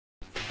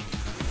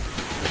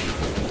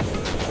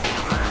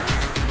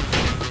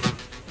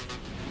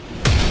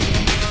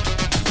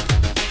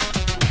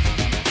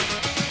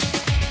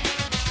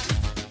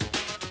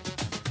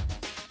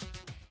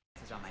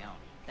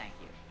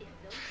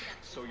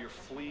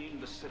fleeing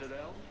the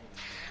Citadel?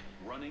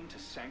 Running to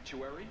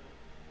Sanctuary?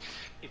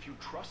 If you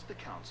trust the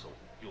Council,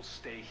 you'll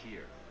stay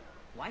here.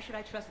 Why should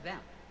I trust them?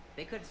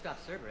 They couldn't stop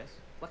Cerberus.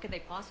 What could they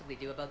possibly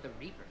do about the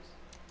Reapers?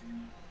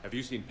 Have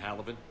you seen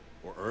Palaven?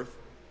 Or Earth?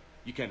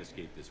 You can't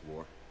escape this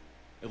war.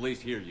 At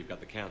least here you've got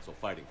the Council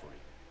fighting for you.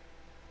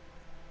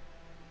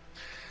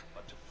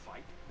 But to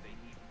fight, they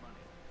need money.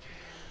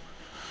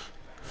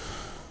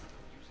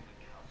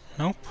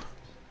 Nope.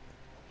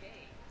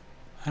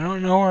 I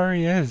don't know where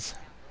he is.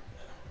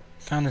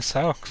 Kinda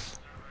sucks.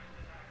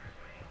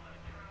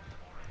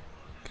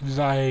 'Cause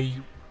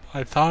I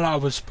thought I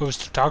was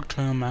supposed to talk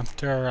to him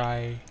after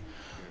I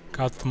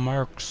got the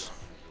marks.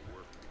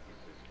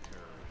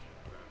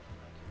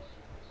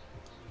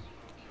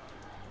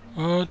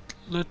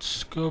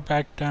 Let's go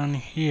back down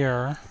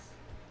here.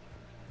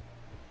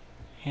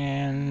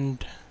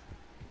 And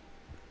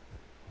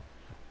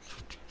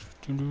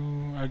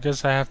I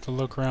guess I have to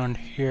look around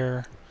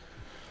here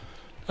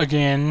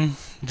again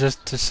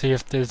just to see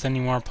if there's any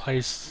more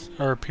place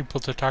or people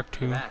to talk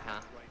to. Back,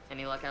 huh?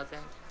 Any luck out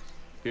there?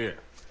 Here,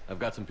 I've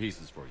got some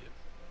pieces for you.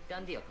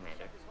 Done deal,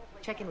 Commander.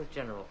 Check in with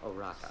General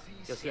Oraka.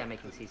 You'll see I'm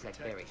making C-Sec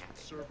very happy.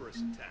 Cerberus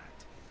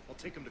attacked. I'll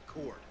take him to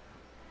court.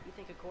 You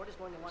think Accord is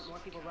going to want more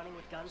people running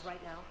with guns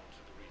right now?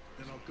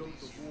 Then I'll go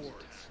to the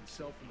wards,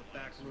 himself in the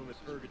back room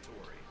at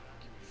Purgatory.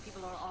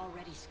 People are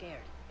already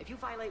scared. If you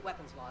violate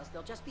weapons laws,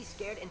 they'll just be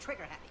scared and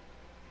trigger happy.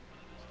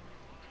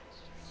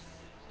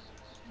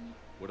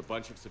 Would a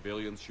bunch of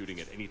civilians shooting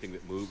at anything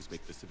that moves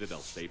make the Citadel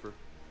safer?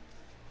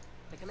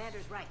 The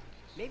commander's right.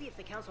 Maybe if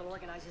the council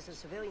organizes a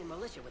civilian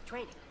militia with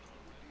training.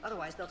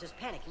 Otherwise, they'll just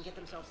panic and get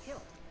themselves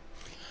killed.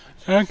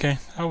 Okay,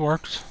 that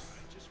works.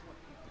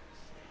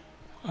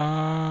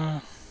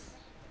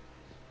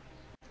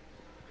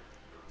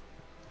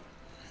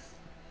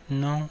 No.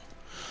 I'm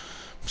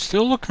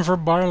still looking for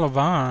Bar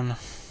Levan.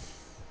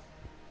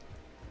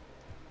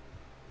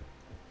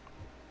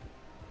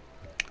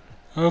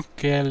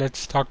 Okay,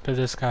 let's talk to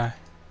this guy.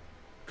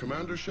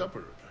 Commander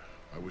Shepard,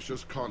 I was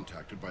just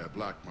contacted by a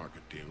black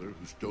market dealer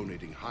who's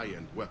donating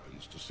high-end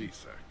weapons to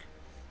C-Sec.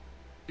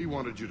 He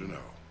wanted you to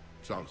know.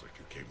 Sounds like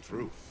you came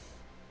through.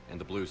 And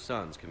the Blue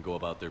Suns can go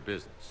about their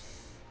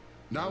business.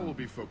 Now we'll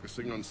be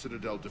focusing on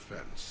Citadel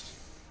defense.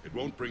 It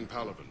won't bring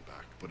Palaven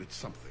back, but it's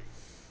something.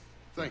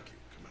 Thank you,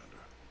 Commander.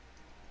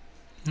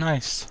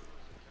 Nice.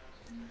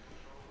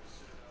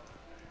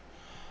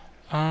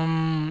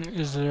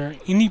 Is there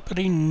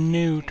anybody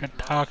new to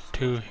talk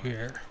to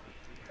here?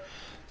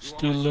 Let's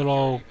do a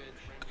little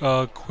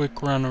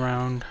quick run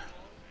around.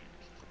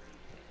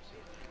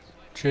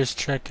 Just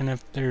checking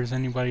if there's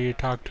anybody to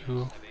talk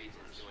to.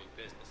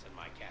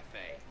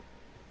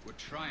 We're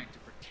trying to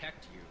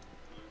protect you.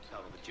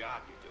 Hell of a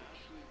job you're doing.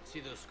 See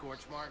those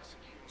scorch marks?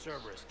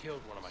 Cerberus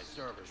killed one of my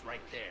servers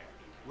right there.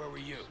 Where were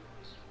you?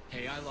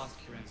 Hey, I lost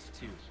friends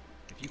too.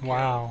 If you care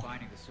Wow. about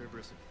finding the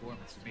Cerberus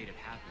informants who made it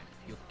happen,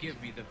 you'll give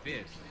me the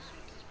vids.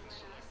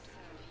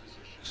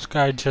 This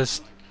guy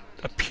just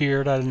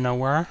appeared out of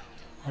nowhere.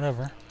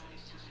 Whatever.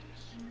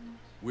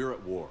 We're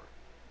at war.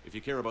 If you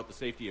care about the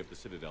safety of the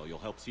Citadel, you'll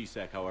help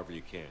C-Sec however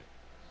you can.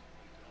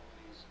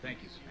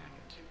 Thank you, Commander.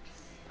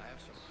 I have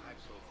some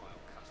high-profile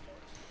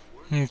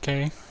customers.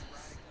 Okay.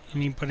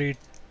 Anybody?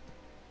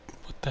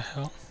 What the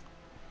hell?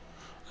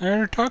 I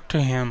already talked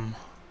to him.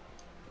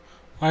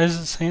 Why is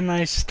it saying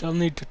I still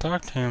need to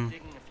talk to him?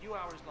 Digging a few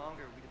hours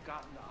longer, we'd have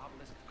gotten the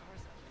obelisk of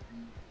Karza.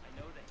 I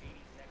know the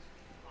Hades next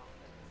is off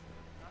limits.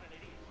 Not an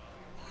idiot.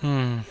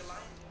 The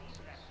Alliance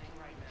needs that thing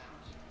right now.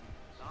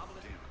 The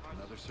obelisk of Karza.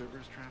 Another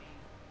Cerberus trap?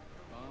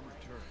 Bomb or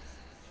turret?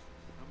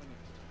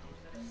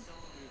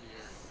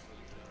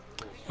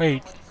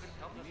 Wait.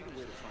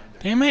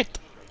 Damn it!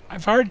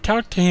 I've already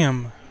talked to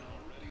him.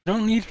 I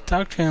don't need to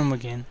talk to him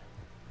again.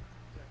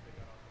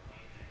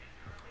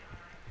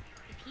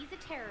 If he's a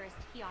terrorist,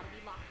 he ought to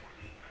be locked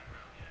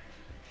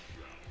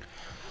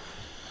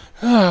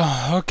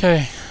up.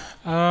 Okay.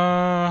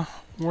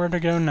 Where to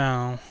go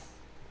now?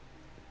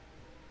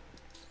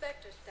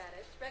 Spectre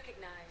status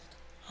recognized.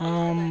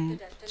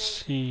 Let's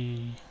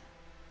see.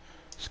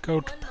 Let's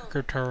go to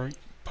Purgatory.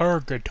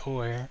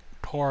 Purgatory.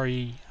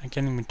 I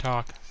can't even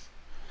talk.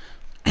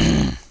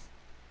 Now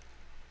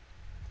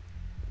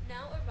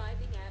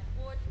arriving at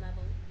ward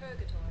level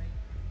Purgatory.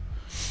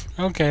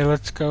 Okay,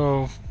 let's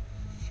go.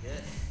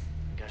 Good.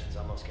 Concussion's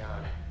almost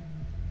gone.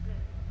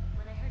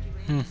 When I heard you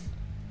were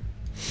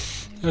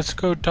Let's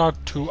go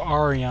talk to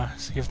Arya,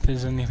 see if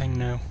there's anything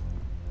new.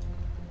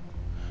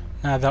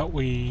 Now that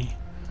we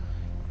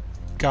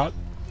got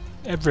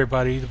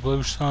everybody, the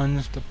Blue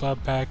Suns, the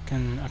Bloodback,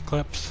 and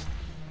Eclipse.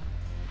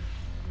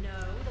 No,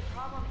 the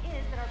problem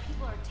is that our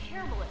people are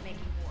terrible at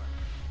making war.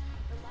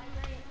 The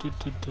library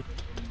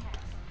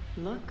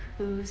Look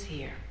who's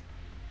here.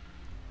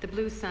 The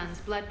Blue Suns,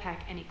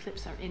 Bloodpack, and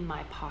Eclipse are in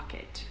my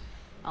pocket.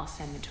 I'll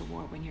send them to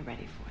war when you're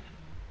ready for them.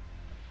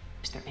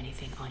 Is there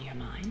anything on your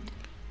mind?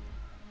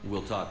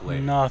 We'll talk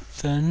later.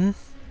 Nothing.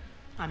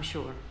 I'm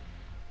sure.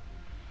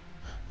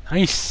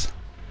 Nice.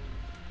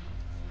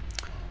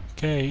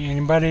 Okay,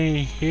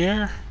 anybody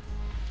here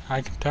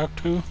I can talk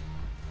to?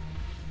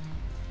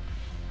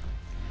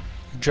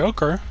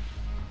 Joker.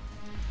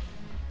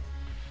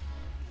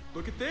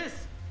 Look at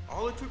this.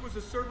 All it took was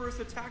a Cerberus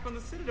attack on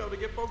the Citadel to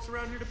get folks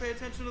around here to pay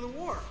attention to the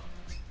war.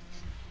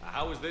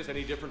 How is this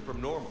any different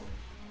from normal?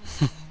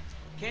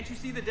 Can't you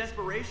see the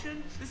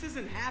desperation? This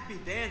isn't happy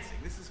dancing.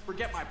 This is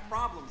forget my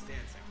problems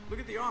dancing. Look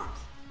at the arms.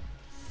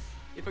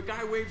 If a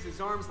guy waves his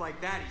arms like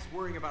that, he's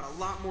worrying about a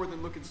lot more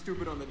than looking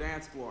stupid on the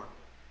dance floor.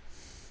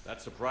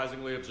 That's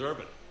surprisingly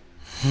observant.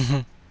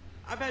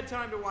 I've had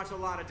time to watch a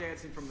lot of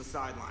dancing from the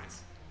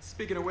sidelines.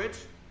 Speaking of which...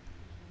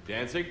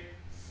 Dancing?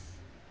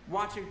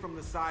 Watching from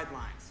the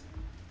sidelines.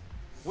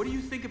 What do you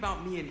think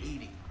about me and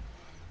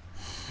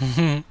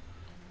Edie?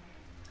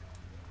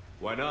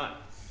 Why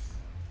not?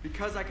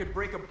 Because I could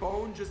break a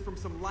bone just from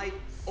some light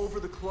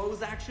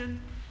over-the-clothes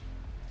action?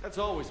 That's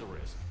always a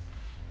risk.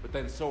 But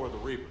then so are the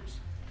Reapers.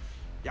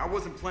 Yeah, I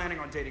wasn't planning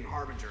on dating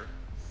Harbinger.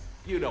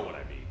 You know what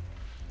I mean.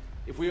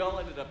 If we all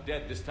ended up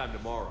dead this time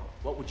tomorrow,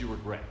 what would you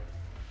regret?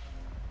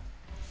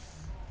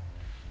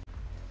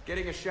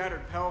 Getting a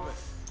shattered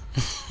pelvis.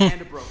 And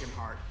a broken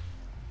heart.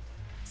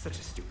 Such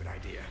a stupid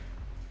idea.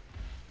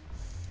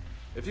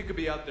 If you could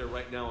be out there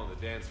right now on the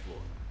dance floor,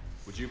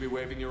 would you be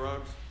waving your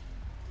arms?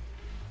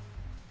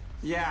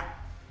 Yeah.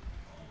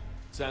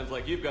 Sounds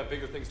like you've got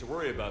bigger things to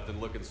worry about than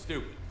looking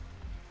stupid.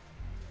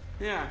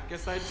 Yeah,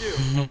 guess I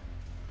do.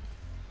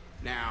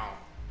 Now,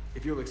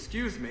 if you'll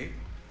excuse me.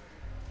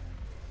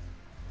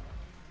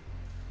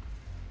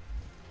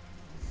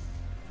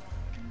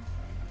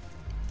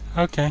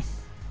 Okay.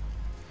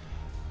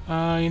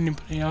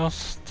 Anybody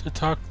else to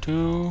talk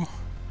to?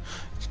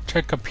 Let's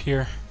check up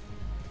here.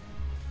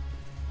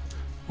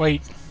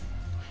 Wait.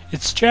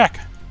 It's Jack.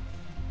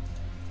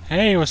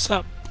 Hey, what's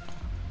up?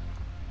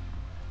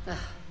 Ugh,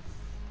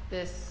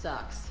 this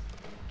sucks.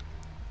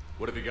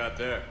 What have you got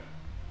there?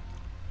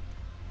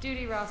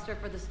 Duty roster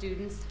for the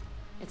students.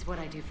 It's what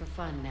I do for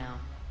fun now.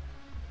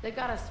 They've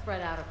got us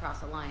spread out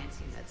across Alliance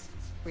units.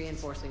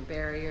 Reinforcing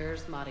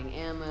barriers, modding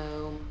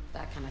ammo,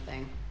 that kind of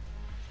thing.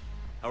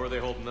 How are they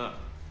holding up?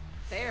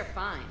 They're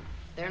fine.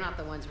 They're not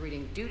the ones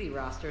reading duty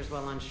rosters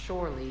while on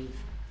shore leave.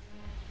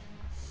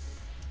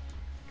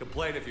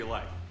 Complain if you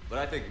like, but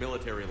I think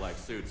military life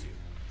suits you.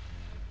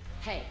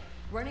 Hey,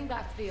 running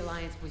back to the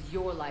Alliance was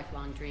your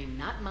lifelong dream,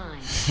 not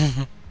mine.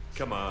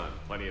 Come on,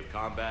 plenty of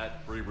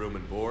combat, free room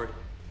and board,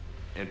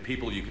 and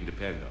people you can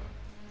depend on.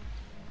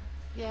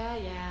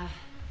 Yeah.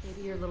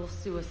 Maybe your little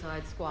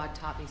suicide squad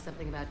taught me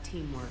something about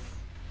teamwork.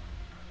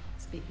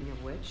 Speaking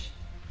of which,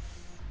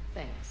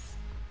 thanks.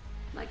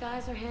 My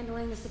guys are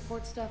handling the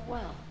support stuff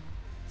well.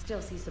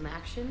 Still see some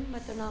action,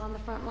 but they're not on the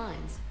front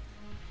lines.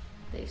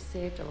 They've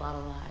saved a lot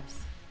of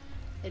lives.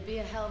 It'd be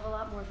a hell of a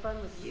lot more fun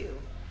with you.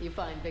 You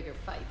find bigger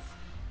fights.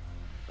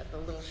 But the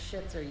little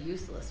shits are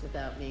useless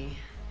without me.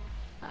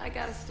 I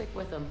gotta stick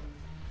with them.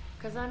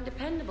 'Cause I'm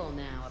dependable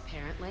now,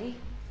 apparently.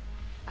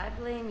 I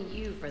blame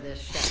you for this,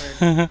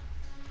 Shepard.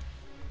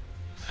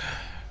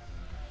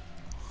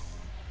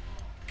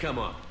 Come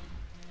on.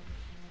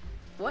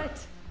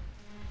 What?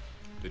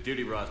 The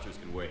duty rosters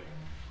can wait.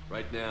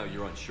 Right now,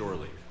 you're on shore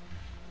leave.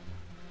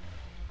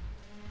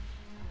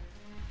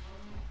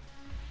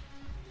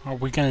 Are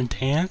we gonna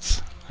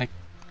dance? Like,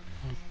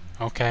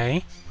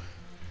 okay.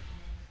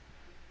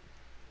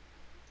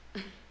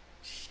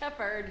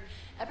 Shepard,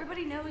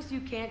 everybody knows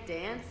you can't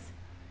dance.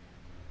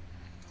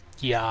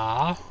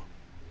 Yeah.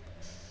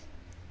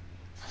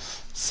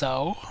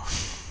 So?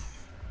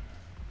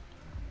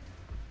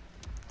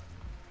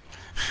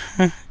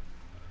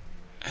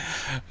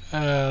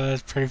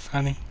 That's pretty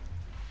funny.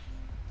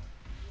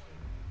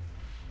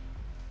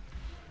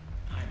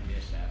 I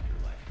miss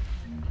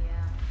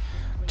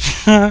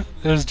afterlife.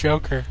 There's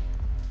Joker.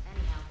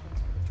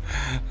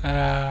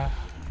 Haven't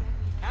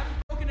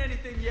broken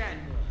anything yet.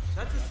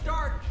 That's a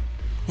start.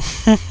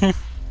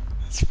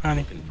 That's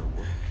funny.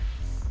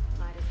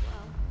 Might as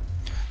well.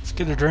 Let's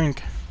get a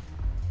drink.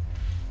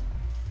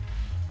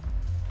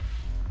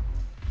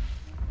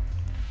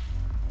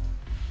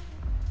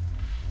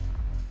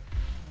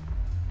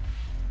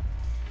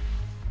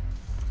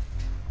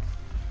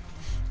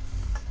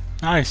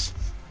 Nice.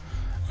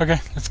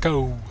 Okay, let's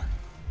go.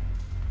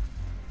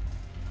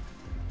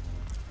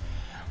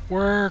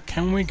 Where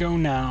can we go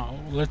now?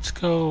 Let's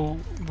go.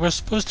 We're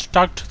supposed to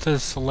talk to the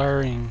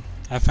Solarian,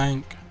 I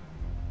think.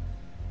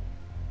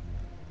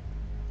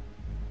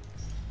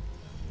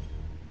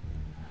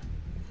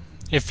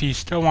 If he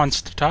still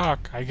wants to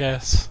talk, I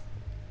guess.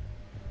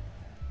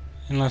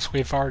 Unless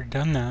we've already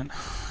done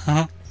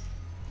that.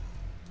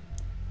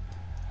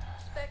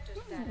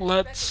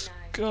 Let's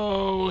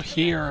go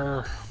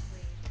here.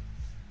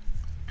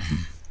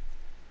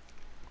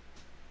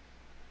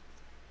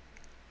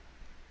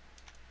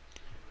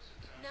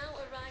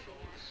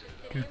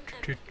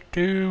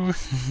 Do.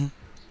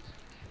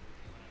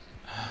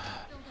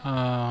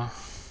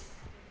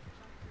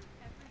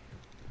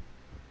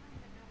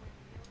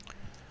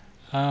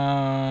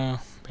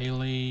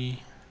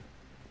 Bailey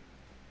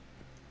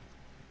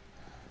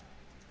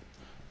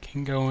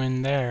can go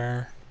in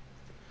there.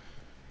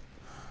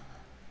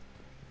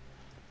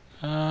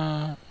 This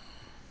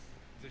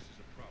is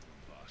a problem,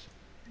 boss.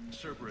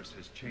 Cerberus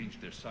has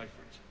changed their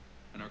ciphers,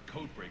 and our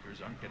code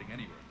breakers aren't getting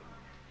anywhere at the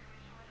moment.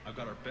 I've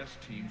got our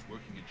best teams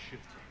working in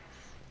shifts.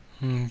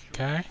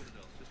 Okay.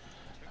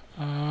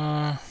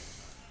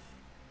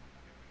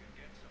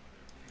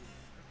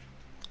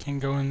 Can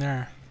go in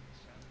there.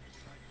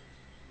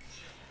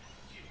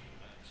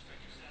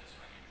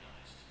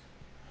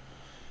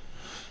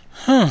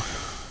 Huh.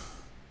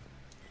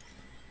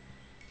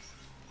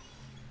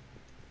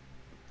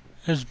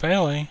 There's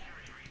Bailey.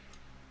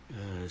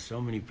 So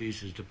many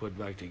pieces to put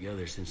back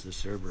together since the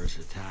Cerberus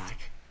attack.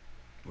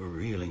 We're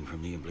reeling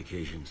from the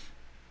implications.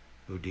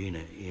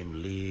 Udina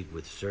in league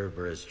with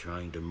Cerberus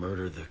trying to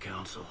murder the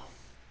Council.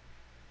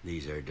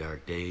 These are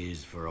dark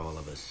days for all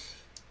of us.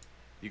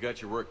 You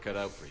got your work cut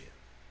out for you.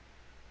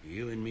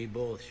 You and me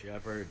both,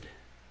 Shepard.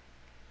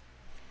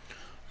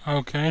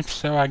 Okay,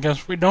 so I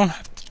guess we don't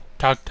have to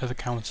talk to the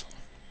Council.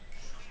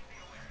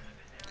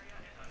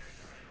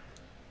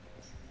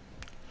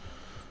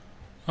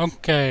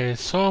 Okay,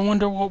 so I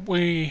wonder what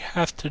we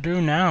have to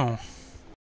do now.